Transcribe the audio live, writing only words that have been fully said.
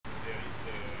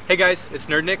Hey guys, it's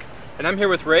Nerdnic, and I'm here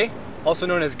with Ray, also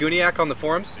known as Gooniac on the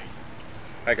forums.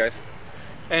 Hi guys.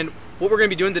 And what we're going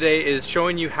to be doing today is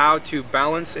showing you how to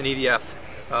balance an EDF.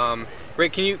 Ray,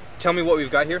 can you tell me what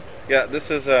we've got here? Yeah, this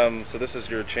is this is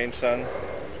your Change Sun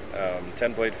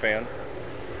 10 blade fan.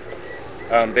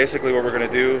 Basically what we're going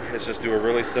to do is just do a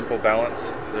really simple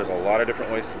balance. There's a lot of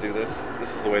different ways to do this.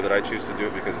 This is the way that I choose to do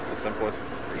it because it's the simplest,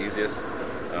 the easiest.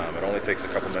 It only takes a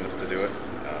couple minutes to do it.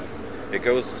 It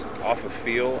goes off of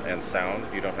feel and sound.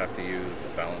 You don't have to use a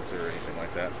balancer or anything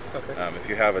like that. Okay. If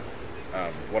you have a,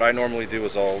 what I normally do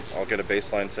is I'll get a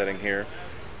baseline setting here.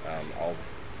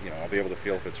 I'll be able to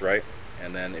feel if it's right.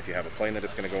 And then if you have a plane that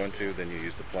it's going to go into, then you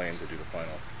use the plane to do the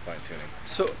final fine tuning.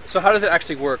 So how does it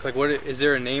actually work? Like, is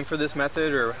there a name for this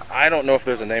method, or? I don't know if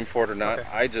there's a name for it or not. Okay.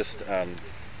 I just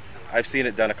I've seen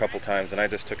it done a couple times, and I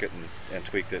just took it and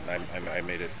tweaked it, and I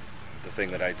made it the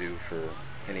thing that I do for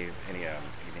any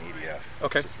EDF.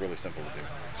 Okay. It's just really simple to do.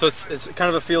 So it's kind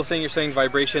of a feel thing. You're saying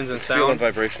vibrations and sound. Feel and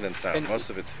vibration and sound. And most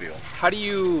of it's feel. How do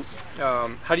you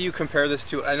compare this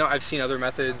to? I know I've seen other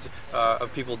methods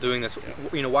of people doing this. Yeah.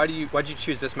 You know, why'd you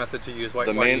choose this method to use?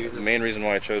 The main reason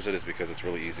why I chose it is because it's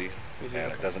really easy and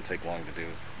okay. it doesn't take long to do.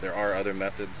 There are other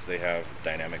methods. They have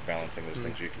dynamic balancing. There's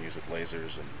things you can use with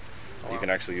lasers, and you can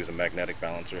actually use a magnetic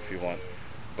balancer if you want.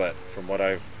 But from what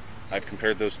I've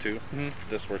compared those two,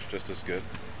 this works just as good,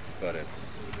 but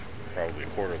it's probably a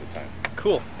quarter of the time.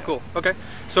 Cool, cool. Okay,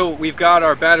 so we've got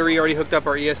our battery already hooked up,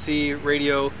 our ESC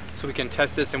radio, so we can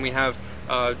test this, and we have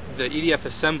the EDF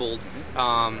assembled.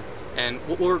 And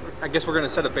I guess we're going to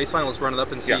set a baseline. Let's run it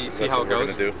up and see how it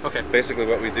goes. We're gonna do. Okay. Basically,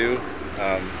 what we do,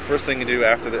 first thing you do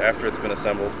after it's been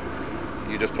assembled,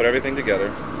 you just put everything together.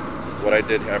 What I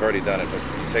did, I've already done it, but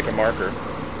you take a marker,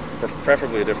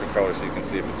 preferably a different color so you can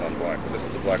see if it's on black. But this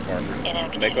is a black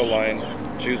marker. Make a line.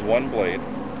 Choose one blade,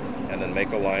 and then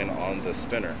make a line on the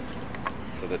spinner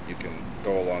so that you can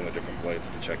go along the different blades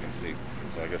to check and see.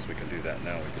 So I guess we can do that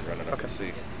now. We can run it up and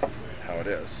see how it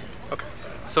is. Okay.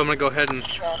 So I'm going to go ahead and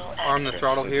arm the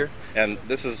throttle here. And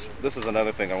this is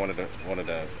another thing I wanted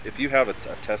to. If you have a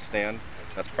test stand,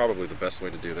 that's probably the best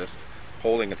way to do this.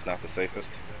 Holding, it's not the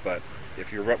safest, but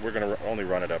if we're going to only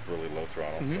run it up really low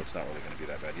throttle, so it's not really going to be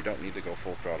that bad. You don't need to go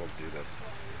full throttle to do this.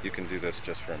 You can do this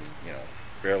just from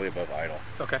barely above idle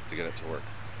to get it to work.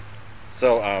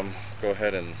 So go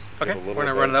ahead and give a little. We're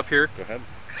going to run it up here. Go ahead.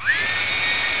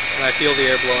 And I feel the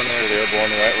air blowing there. Feel the air blowing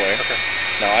the right way. Okay.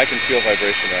 Now I can feel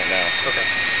vibration right now. Okay.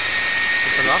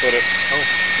 Turn it off?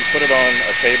 You put it on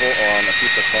a table or on a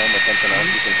piece of foam or something else,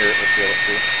 you can hear it or feel it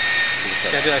too.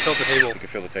 Yeah, I felt the table. You can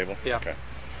feel the table? Yeah. Okay.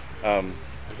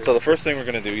 So the first thing we're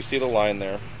going to do, you see the line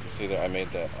there. You see that I made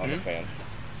that on the fan.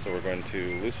 So we're going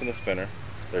to loosen the spinner.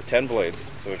 There are 10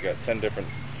 blades, so we've got 10 different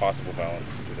possible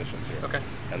balance positions here. Okay.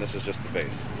 And this is just the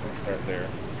base. So we start there,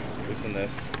 loosen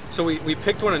this. So we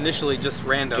picked one initially just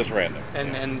random. Just random.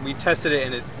 And we tested it,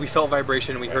 and we felt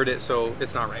vibration, and we heard it, so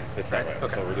it's not right. It's not right.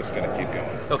 Okay. So we're just going to keep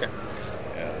going. Okay.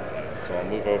 And so I'll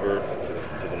move over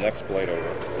to the next blade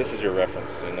over. This is your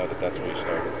reference, so you know that that's where you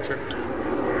started. Sure.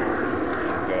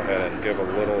 Go ahead and give a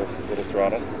little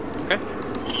throttle. Okay.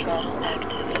 Throttle active.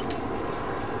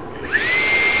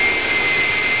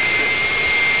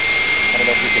 I don't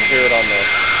know if you can hear it on the.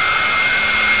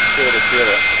 Feel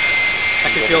it. I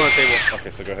can feel it on the table.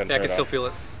 Okay, so go ahead and I turn can it still off. feel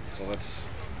it. So let's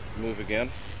move again.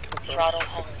 Throttle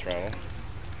hold. Throttle. We're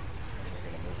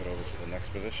going to move it over to the next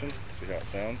position. See how it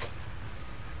sounds.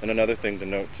 And another thing to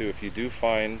note too, if you do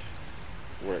find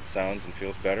where it sounds and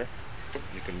feels better,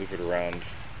 you can move it around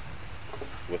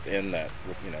within that,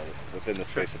 within the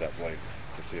space of that blade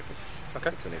to see if it's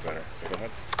any better. So go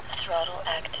ahead. Throttle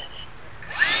active.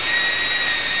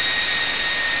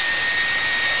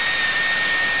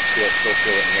 Still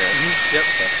feel it in here. Yep.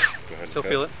 Okay. Go ahead. Still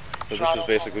feel it. So this is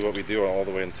basically what we do all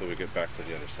the way until we get back to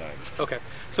the other side. Okay.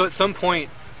 So at some point,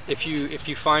 if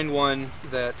you find one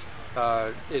that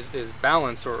is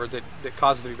balanced or that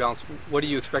causes it to be balanced, what are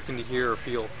you expecting to hear or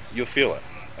feel? You'll feel it.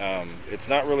 It's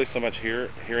not really so much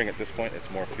hearing at this point, it's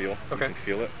more feel. Okay. You can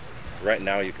feel it. Right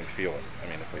now you can feel it. I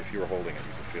mean, if you were holding it,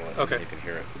 you can feel it. Okay. And you can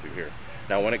hear it through here.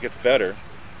 Now when it gets better,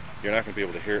 you're not going to be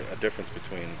able to hear a difference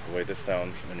between the way this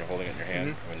sounds when you're holding it in your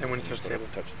hand and when you touch the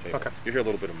table. Okay. You hear a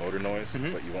little bit of motor noise,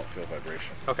 but you won't feel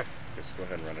vibration. Okay. Just go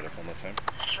ahead and run it up one more time.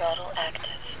 Throttle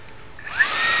active.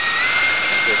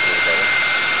 Feels a little better.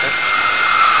 Okay.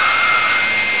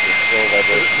 Still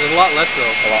vibration. There's a lot less though.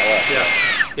 A lot less. Yeah.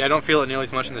 Yeah, I don't feel it nearly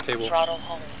as much in the table. Throttle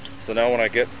hold. So now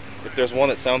if there's one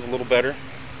that sounds a little better,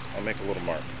 I'll make a little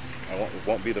mark. It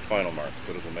won't be the final mark,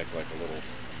 but it'll make like a little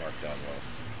mark down low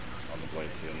on the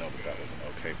blade so you'll know that was an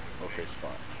okay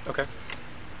spot. Okay.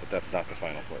 But that's not the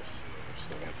final place. We're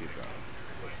still going to keep going.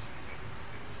 So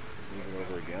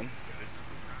again.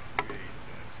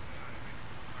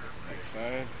 Next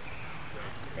side.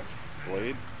 Next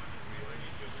blade.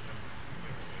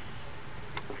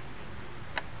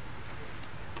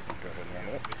 Go ahead and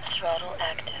run it. Throttle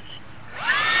active.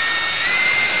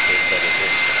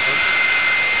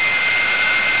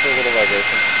 Still a little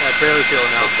vibration. Yeah, I barely feel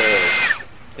it now. But barely.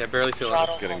 Yeah, barely feel Throttle.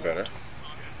 it. It's getting better.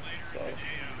 So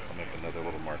I'll make another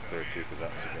little mark there too, because that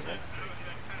was a good one.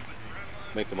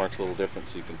 Make the marks a little different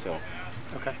so you can tell.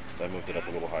 Okay. So I moved it up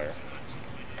a little higher.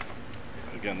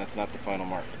 Again, that's not the final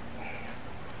mark.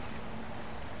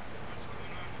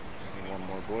 One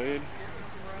more blade.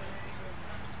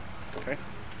 Okay.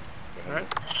 All right.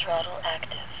 Throttle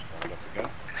active. Run it up again.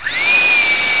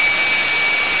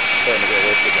 Starting to get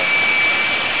worse again.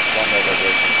 Want more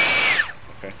vibration.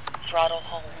 Okay. Throttle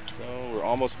hold. So we're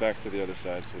almost back to the other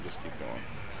side, so we'll just keep going.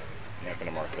 I'm not going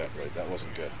to mark that blade. That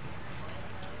wasn't good.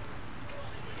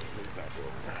 Let's move back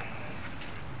over.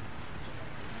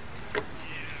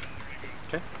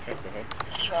 Okay. Okay, go ahead.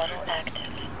 Throttle active.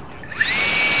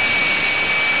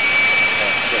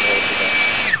 Getting worse again.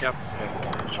 Yep. Okay.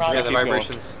 Throttle Yeah, the Keep going.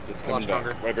 vibrations It's a coming lot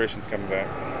stronger. back. Vibration's coming back.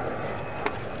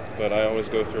 But I always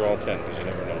go through all 10 because you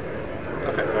never know.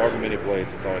 Okay. However many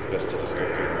blades, it's always best to just go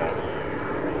through them all.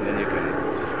 And then you can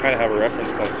kind of have a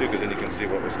reference point too, because then you can see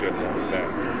what was good and what was bad.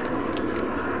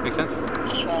 Makes sense.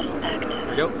 Throttle active. There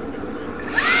we go. That's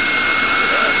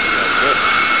good.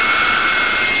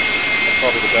 That's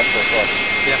probably the best so far.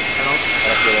 Yeah, I don't. I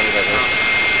don't feel any vibration.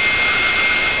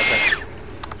 Okay.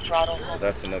 Throttle So hold.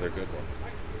 that's another good one.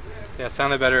 Yeah,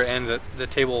 sounded better, and the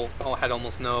table had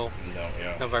almost no No,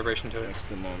 yeah. vibration to it. Next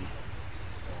to none.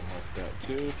 So I'll mark that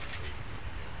too.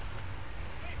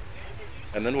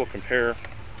 And then we'll compare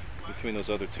between those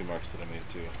other two marks that I made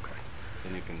too. Okay.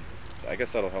 Then you can, I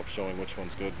guess that'll help showing which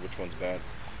one's good, which one's bad.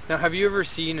 Now, have you ever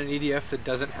seen an EDF that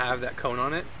doesn't have that cone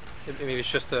on it? Maybe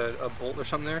it's just a bolt or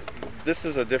something there. This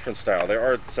is a different style. There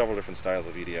are several different styles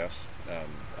of EDFs,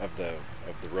 of the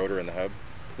rotor and the hub.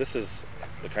 This is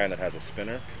the kind that has a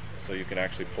spinner, so you can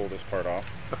actually pull this part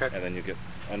off. Okay. And then you get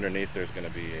underneath. There's going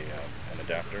to be an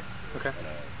adapter. Okay. And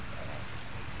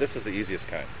this is the easiest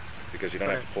kind because you don't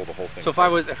have Okay. to pull the whole thing. So if I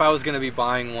was going to be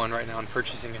buying one right now and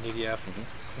purchasing an EDF,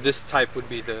 this type would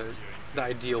be the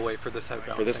ideal way for this type of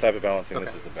balancing. For this type of balancing, Okay.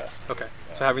 this is the best. Okay.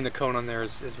 So having the cone on there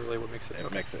is really what makes it. It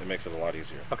Okay. makes it a lot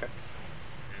easier. Okay.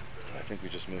 So I think we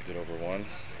just moved it over one.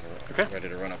 We're Okay. ready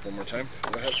to run up one more time.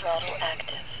 Go ahead. Throttle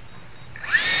active.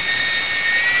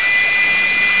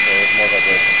 So there's more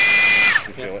vibration. You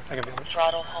can feel Yeah, it. I can feel it.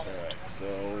 Throttle hold. All right. So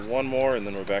one more, and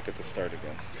then we're back at the start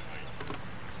again.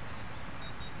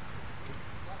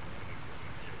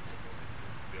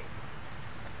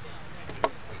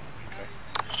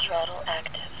 Throttle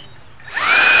active.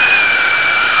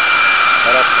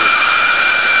 That actually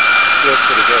feels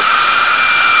pretty good.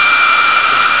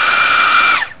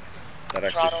 That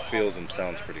actually Throttle. feels and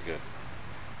sounds pretty good.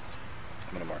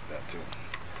 I'm going to mark that too.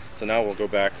 So now we'll go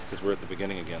back, because we're at the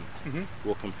beginning again. Mhm.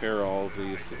 We'll compare all of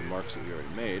these to the marks that we already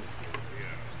made,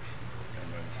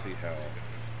 and then see how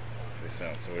they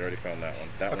sound. So we already found that one.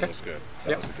 That Okay. one was good. That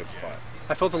Yep. was a good spot.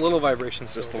 I felt a little vibration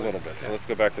still. Just a little bit. So Yeah. let's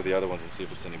go back to the other ones and see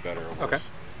if it's any better or worse. Okay.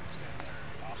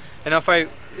 And if I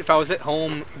was at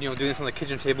home, doing this on the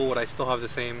kitchen table, would I still have the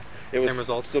same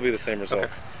results? Still be the same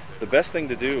results. The best thing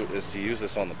to do is to use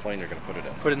this on the plane you're going to put it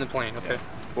in. Put it in the plane. Okay.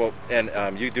 Well, and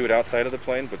you do it outside of the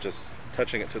plane, but just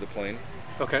touching it to the plane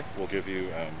Okay. will give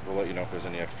you, will let you know if there's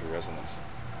any extra resonance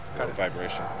Got or it.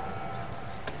 vibration.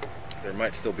 There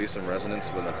might still be some resonance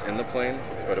when it's in the plane,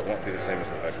 but it won't be the same as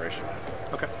the vibration.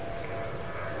 Okay.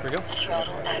 Here we go.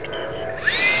 Throttle active.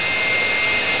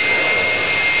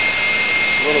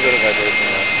 A little bit of vibration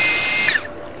there.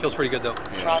 Feels pretty good though.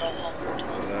 Yeah. Throttle hold.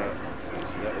 So that, let's see, so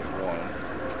that was one.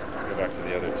 Let's go back to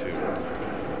the other two.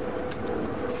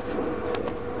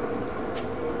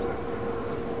 I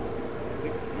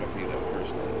think it might be that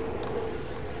first one.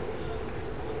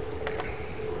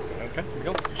 Okay. Here we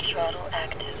go. Throttle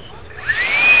active.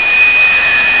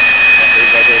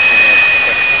 There's vibration there.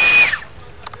 Okay.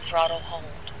 Throttle hold.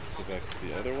 Let's go back to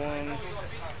the other one.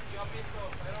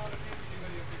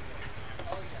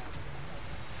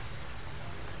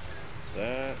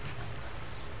 That.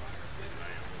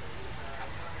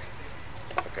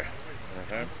 Okay.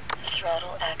 Okay.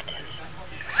 Throttle active.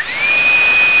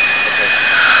 Okay.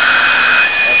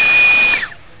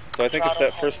 So I think it's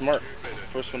that first mark. The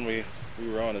first one we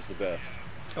were on is the best.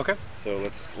 Okay. So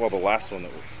let's, well, the last one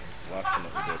that we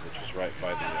did, which was right by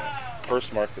the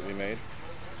first mark that we made,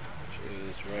 which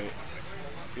is right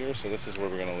here. So this is where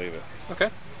we're going to leave it. Okay.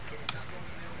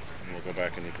 And we'll go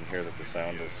back and you can hear that the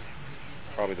sound is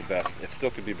probably the best. It still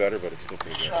could be better, but it's still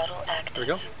pretty good. Throttle active. There we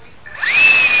go.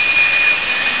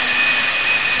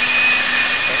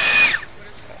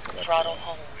 Throttle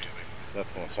hold. So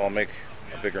that's the one. So I'll make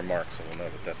a bigger mark so we'll know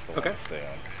that that's the one to stay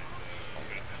on.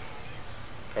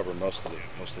 Cover most of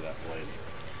that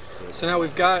blade. So now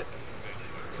we've got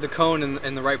the cone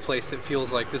in the right place. It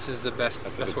feels like this is the best.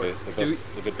 That's best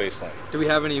the good baseline. Do we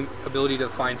have any ability to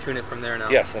fine tune it from there now?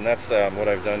 Yes, and that's what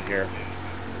I've done here.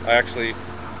 I actually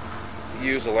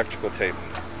use electrical tape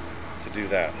to do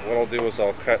that. What I'll do is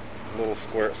I'll cut little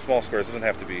small squares. It doesn't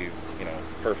have to be,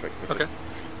 perfect, but just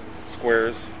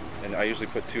squares, and I usually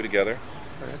put 2 together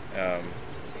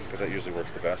because that usually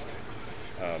works the best.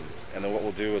 And then what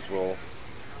we'll do is we'll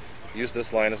use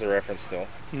this line as a reference still,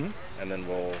 and then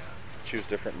we'll choose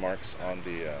different marks on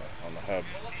the hub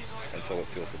until it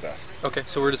feels the best. Okay,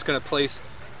 so we're just going to place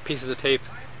pieces of tape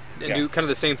and do kind of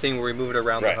the same thing where we move it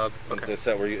around the hub. Okay.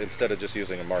 Instead of just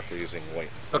using a mark, we're using weight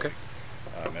instead. Okay.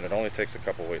 And it only takes a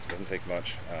couple weights. It doesn't take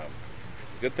much.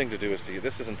 The good thing to do is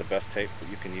this isn't the best tape, but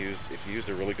you can use, if you use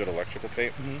a really good electrical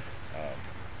tape,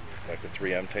 like the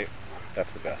 3M tape,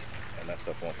 that's the best. And that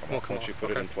stuff won't come off. Once you put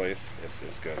it in place,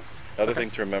 it's good. The other thing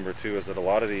to remember too is that a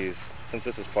lot of these, since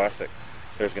this is plastic,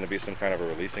 there's going to be some kind of a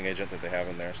releasing agent that they have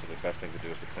in there, so the best thing to do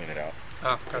is to clean it out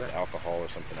with alcohol or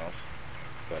something else.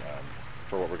 But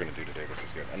for what we're going to do today, this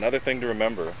is good. Another thing to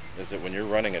remember is that when you're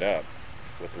running it up,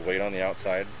 with the weight on the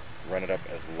outside, run it up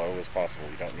as low as possible.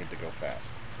 You don't need to go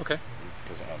fast. Okay.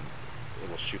 Because it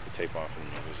will shoot the tape off and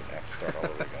you lose it and have to start all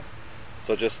over again.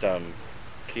 So just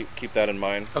keep that in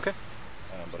mind. Okay.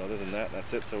 But other than that,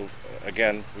 that's it. So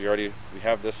again, we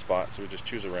have this spot, so we just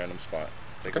choose a random spot,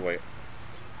 take a weight.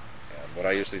 And what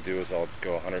I usually do is I'll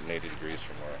go 180 degrees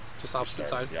from where just opposite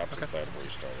side. The opposite side of where you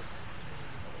started.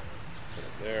 Put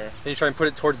it there. Then you try and put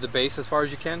it towards the base as far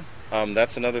as you can.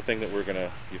 That's another thing that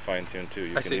you fine tune too.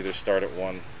 You can either start at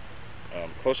one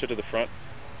closer to the front.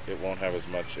 It won't have as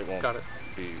much. It won't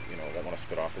be it won't want to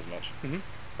spit off as much.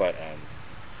 But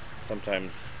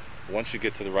sometimes once you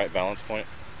get to the right balance point,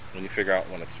 when you figure out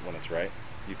when it's right,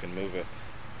 you can move it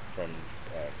from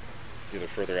either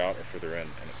further out or further in,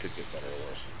 and it could get better or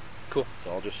worse. Cool.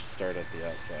 So I'll just start at the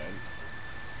outside,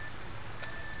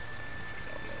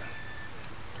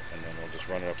 and then we'll just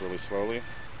run it up really slowly.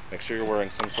 Make sure you're wearing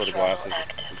some sort of glasses.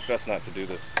 It's best not to do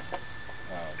this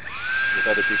with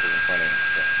other people in front of you.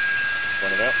 So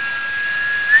run it up.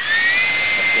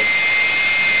 That's good.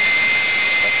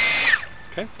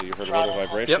 Okay. So you heard a little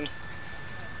vibration. Yep.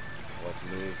 So let's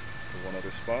move to one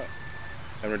other spot.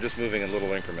 And we're just moving in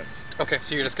little increments. Okay,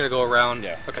 so you're just going to go around?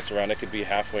 Yeah, just around. It could be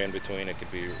halfway in between. It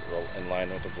could be in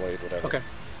line with the blade, whatever. Okay.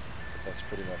 But that's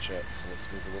pretty much it. So let's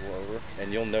move a little over.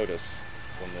 And you'll notice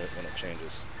when it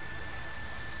changes.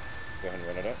 Go ahead and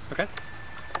run it up. Okay.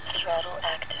 Throttle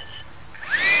active.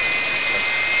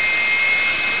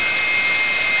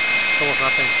 Almost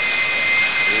nothing.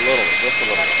 A little bit, just a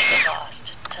little bit. Telemetry lost.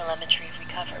 Telemetry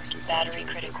recovered. Battery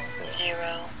critical.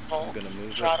 0 volts.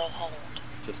 Throttle hold.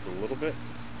 Just a little bit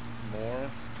more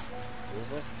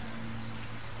over.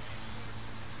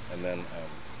 And then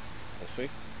we'll see.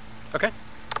 Okay.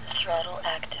 Throttle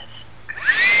active.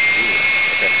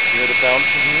 Okay. You hear the sound?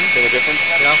 Hear the difference?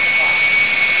 Yeah.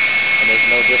 And there's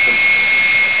no difference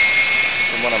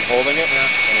from when I'm holding it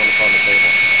and when it's on the table.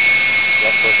 So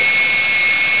that's perfect.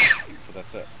 So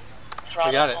that's it.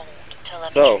 We got it.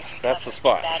 So that's the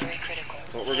spot. Battery critical.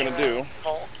 So what we're going to do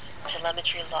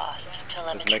Telemetry lost.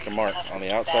 is make a mark on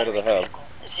the outside of the hub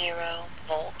 0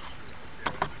 volts.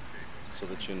 so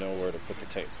that you know where to put the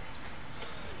tape.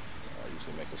 I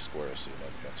usually make a square so you know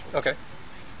that's where. Okay.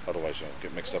 Otherwise you'll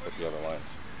get mixed up with the other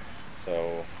lines.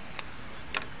 So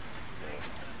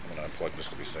I'm going to unplug this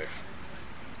to be safe.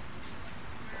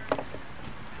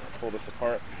 Pull this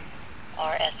apart.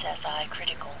 RSSI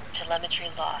critical. Telemetry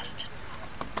lost.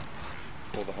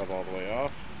 Pull the hub all the way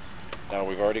off. Now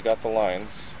we've already got the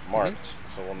lines marked,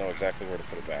 so we'll know exactly where to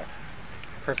put it back.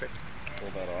 Perfect. Pull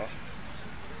that off.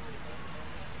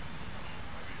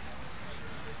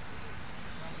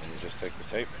 And you just take the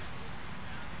tape,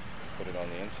 put it on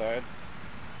the inside.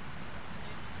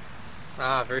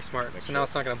 Ah, very smart. So now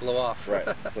it's not going to blow off. Right.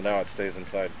 So now it stays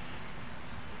inside.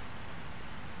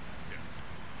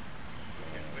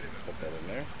 Put that in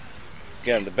there.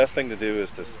 Again, the best thing to do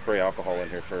is to spray alcohol in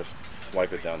here first.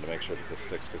 Wipe it down to make sure that this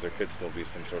sticks, because there could still be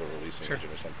some sort of releasing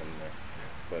agent or something in there.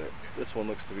 But this one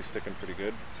looks to be sticking pretty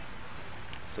good.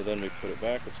 So then we put it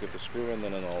back. Let's get the screw in,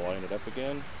 then I'll line it up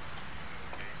again.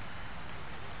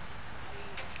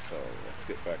 So let's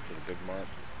get back to the good mark.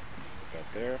 Put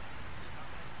that there.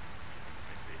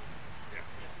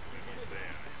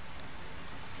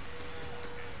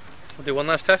 We'll do one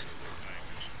last test. So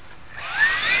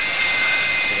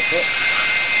that's it.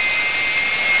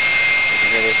 You can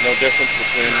hear there's no difference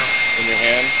between in your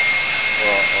hand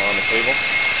or on the table.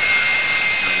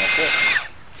 that's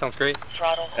it. Sounds great.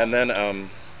 Throttle. And then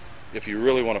if you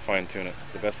really want to fine tune it,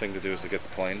 the best thing to do is to get the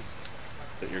plane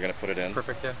that you're going to put it in.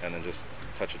 Perfect, yeah. And then just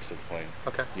touch it to the plane.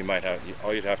 Okay. You might have,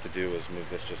 all you'd have to do is move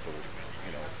this just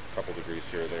a couple degrees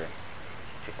here or there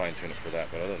to fine tune it for that.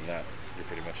 But other than that, you're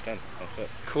pretty much done. That's it.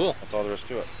 Cool. That's all there is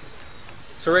to it.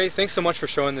 So Ray, thanks so much for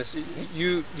showing this.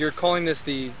 You're calling this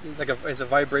as a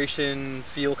vibration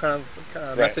feel kind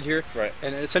of method here, right?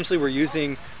 And essentially we're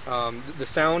using the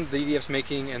sound the EDF's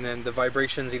making, and then the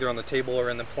vibrations either on the table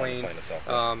or in the plane,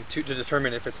 itself, to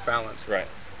determine if it's balanced. Right.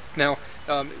 Now,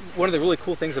 one of the really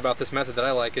cool things about this method that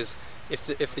I like is if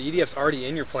the EDF's already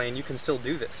in your plane, you can still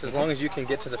do this as long as you can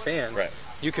get to the fan. Right.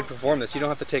 You can perform this. You don't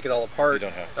have to take it all apart. You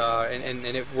don't have to. And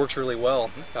it works really well.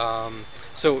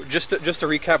 So just to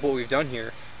recap what we've done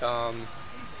here,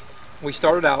 we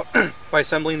started out by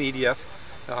assembling the EDF,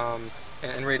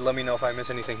 and Ray, let me know if I miss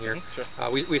anything here. Sure.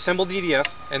 We assembled the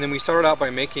EDF, and then we started out by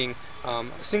making a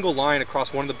single line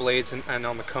across one of the blades and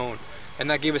on the cone, and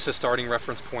that gave us a starting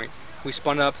reference point. We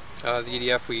spun up the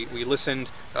EDF, we listened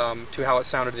to how it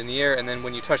sounded in the air, and then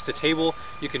when you touch the table,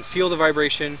 you can feel the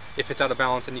vibration if it's out of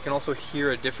balance, and you can also hear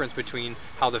a difference between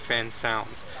how the fan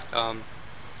sounds.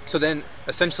 So then,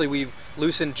 essentially, we've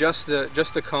loosened just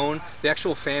the cone. The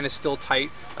actual fan is still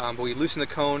tight, but we loosen the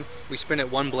cone. We spin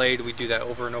it one blade. We do that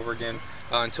over and over again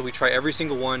until we try every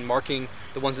single one, marking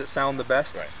the ones that sound the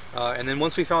best. Right. And then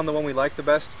once we found the one we liked the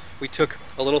best, we took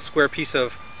a little square piece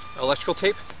of electrical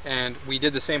tape, and we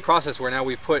did the same process where now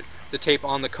we've put the tape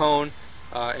on the cone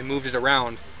and moved it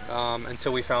around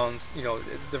until we found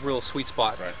the real sweet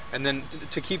spot. Right. And then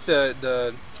to keep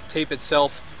the tape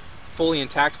itself fully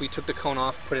intact, we took the cone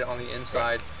off, put it on the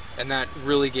inside, and that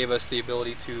really gave us the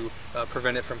ability to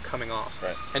prevent it from coming off.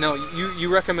 Right. And now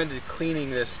you recommended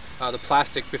cleaning this the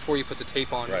plastic before you put the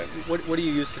tape on. Right. What do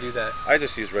you use to do that? I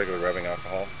just use regular rubbing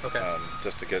alcohol. Okay.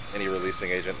 Just to get any releasing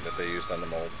agent that they used on the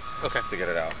mold. Okay. To get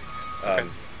it out. Okay.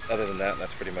 Other than that,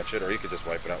 that's pretty much it. Or you could just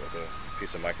wipe it out with a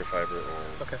piece of microfiber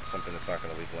or something that's not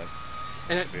going to leave lint.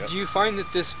 And do you find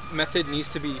that this method needs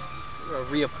to be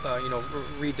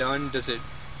redone? Does it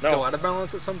go out of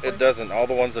balance at some point? It doesn't. All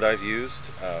the ones that I've used,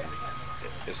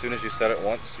 as soon as you set it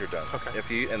once, you're done.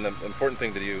 Okay. And the important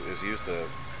thing to do is use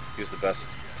the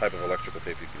best type of electrical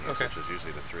tape you can use, Okay. which is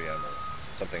usually the 3M or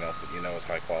something else that you know is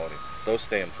high quality. Those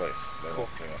stay in place. Cool.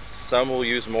 Some will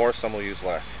use more, some will use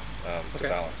less to Okay.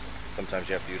 balance. Sometimes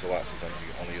you have to use a lot, sometimes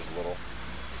you only use a little.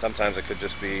 Sometimes it could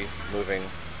just be moving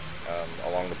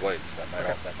along the blades. That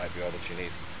might be all that you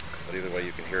need. But either way,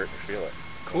 you can hear it and feel it.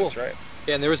 Cool. That's right.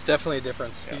 Yeah, and there was definitely a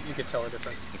difference. Yeah. You could tell a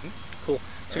difference. Mm-hmm. Cool.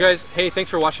 So guys, hey, thanks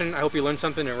for watching. I hope you learned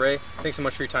something. And Ray, thanks so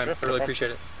much for your time. Sure, I really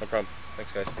appreciate it. No problem.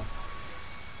 Thanks, guys.